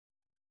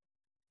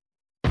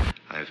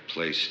I have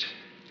placed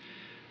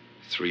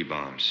 3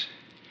 bombs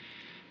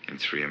in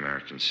 3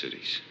 American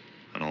cities,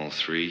 and all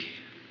 3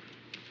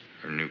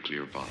 are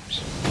nuclear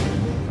bombs.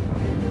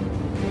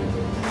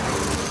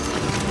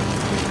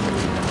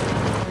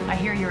 I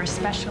hear you're a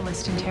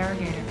specialist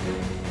interrogator.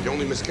 The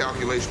only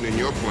miscalculation in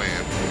your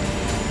plan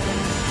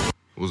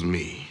was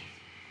me.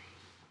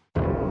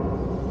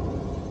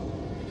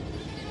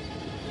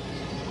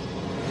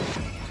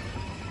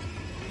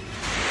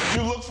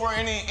 You look for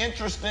any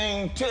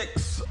interesting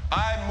tics,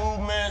 eye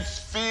movements,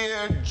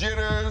 fear,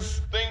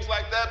 jitters, things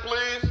like that,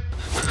 please?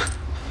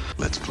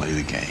 Let's play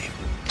the game.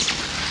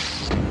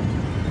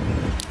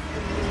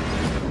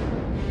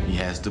 He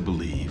has to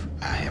believe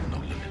I have no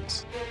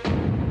limits.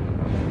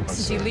 This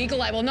is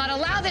illegal. I will not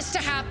allow this to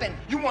happen.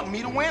 You want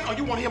me to win or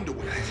you want him to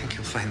win? I think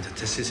you'll find that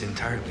this is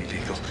entirely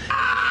legal.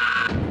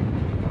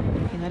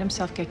 He let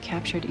himself get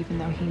captured even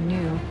though he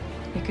knew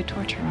they could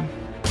torture him.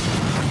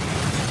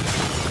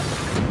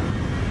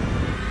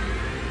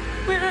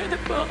 Where are the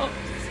bombs?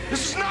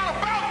 This is not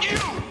about you!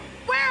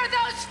 Where are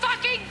those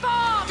fucking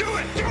bombs? Do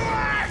it! Do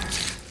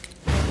it!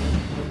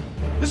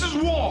 This is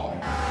war.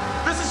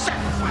 This is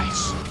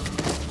sacrifice.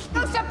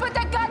 Joseph, put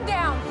that gun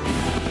down!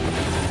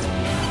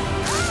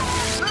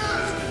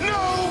 There's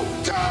no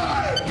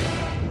time!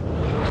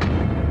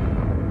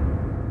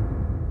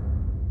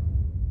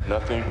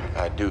 Nothing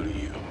I do to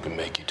you can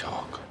make you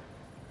talk.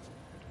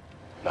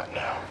 Not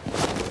now.